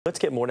Let's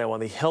get more now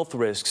on the health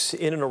risks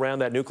in and around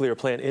that nuclear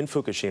plant in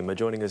Fukushima.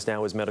 Joining us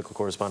now is medical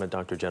correspondent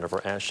Dr. Jennifer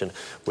Ashton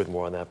with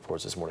more on that for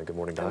us this morning. Good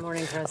morning, Doc. Good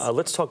morning, Chris.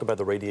 Let's talk about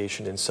the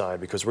radiation inside,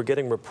 because we're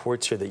getting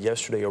reports here that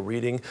yesterday a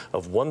reading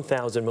of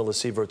 1,000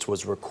 millisieverts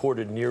was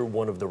recorded near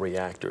one of the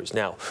reactors.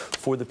 Now,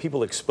 for the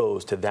people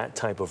exposed to that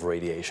type of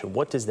radiation,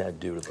 what does that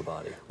do to the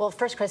body? Well,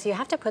 first, Chris, you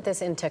have to put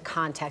this into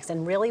context.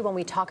 And really, when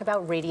we talk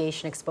about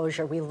radiation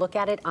exposure, we look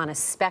at it on a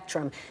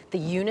spectrum. The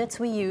units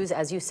we use,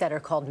 as you said, are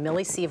called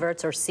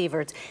millisieverts or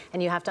sieverts.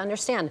 And you have to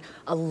understand,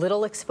 a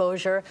little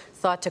exposure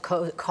thought to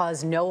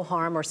cause no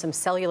harm or some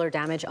cellular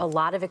damage. A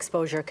lot of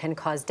exposure can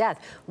cause death.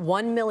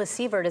 1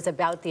 millisievert is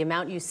about the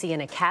amount you see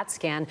in a CAT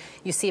scan.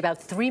 You see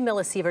about 3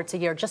 millisieverts a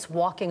year just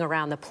walking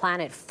around the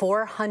planet.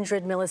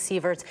 400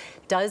 millisieverts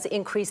does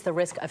increase the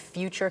risk of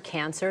future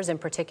cancers, in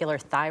particular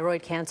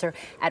thyroid cancer.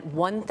 At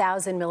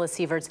 1,000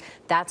 millisieverts,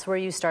 that's where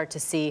you start to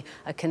see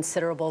a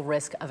considerable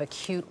risk of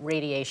acute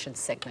radiation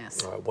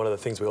sickness. All right, one of the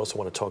things we also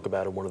want to talk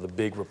about in one of the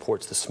big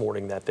reports this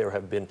morning, that there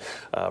have been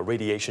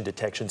radiation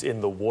detections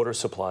in the water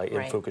supply in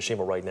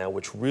Fukushima right now,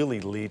 which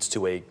really leads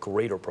to a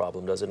greater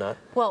problem, does it not?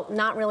 Well,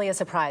 not really a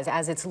surprise.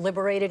 As it's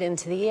liberated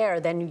into the air,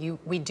 then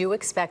we do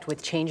expect,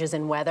 with changes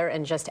in weather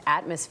and just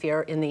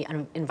atmosphere in the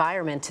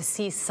environment, to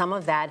see some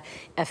of that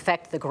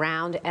affect the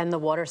ground and the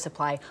water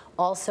supply.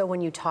 Also,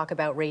 when you talk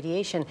about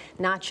radiation,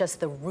 not just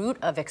the route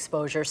of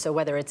exposure, so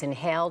whether it's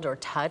inhaled or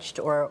touched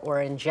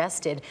or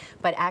ingested,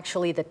 but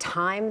actually the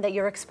time that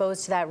you're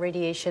exposed to that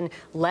radiation,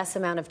 less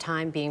amount of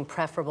time being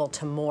preferable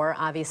to more,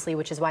 obviously,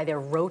 which is why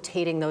they're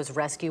rotating those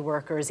rescue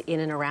workers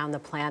in and around the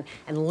plant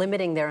and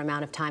limiting their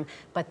amount of time,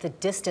 but the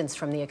distance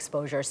from the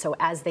exposure. So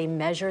as they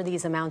measure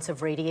these amounts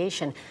of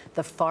radiation,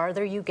 the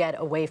farther you get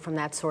away from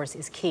that source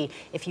is key.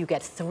 If you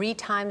get 3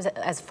 times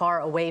as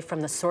far away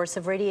from the source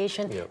of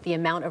radiation, the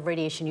amount of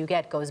radiation you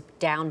get goes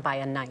down by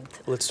 1/9.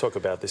 Let's talk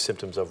about the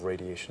symptoms of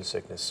radiation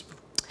sickness.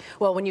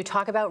 Well, when you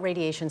talk about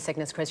radiation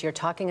sickness, Chris, you're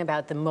talking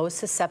about the most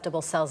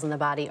susceptible cells in the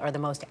body are the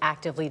most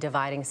actively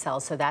dividing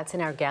cells. So that's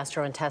in our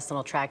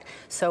gastrointestinal tract.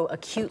 So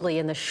acutely,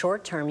 in the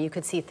short term, you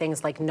could see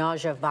things like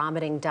nausea,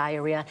 vomiting,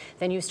 diarrhea.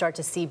 Then you start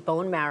to see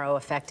bone marrow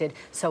affected,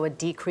 so a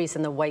decrease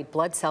in the white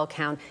blood cell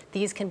count.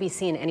 These can be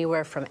seen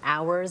anywhere from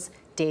hours,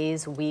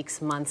 days,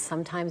 weeks, months,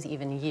 sometimes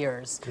even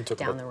years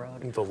down the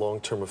road. The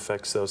long-term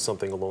effects, though,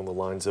 something along the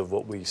lines of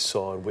what we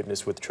saw and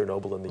witnessed with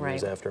Chernobyl in the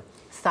years after.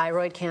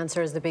 Thyroid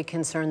cancer is the big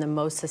concern, the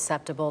most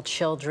susceptible: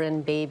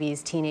 children,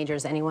 babies,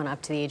 teenagers, anyone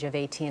up to the age of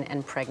 18,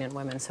 and pregnant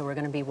women. So we're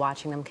going to be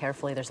watching them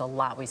carefully. There's a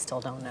lot we still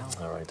don't know.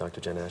 All right,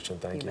 Dr. Jen Ashton,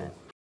 thank you.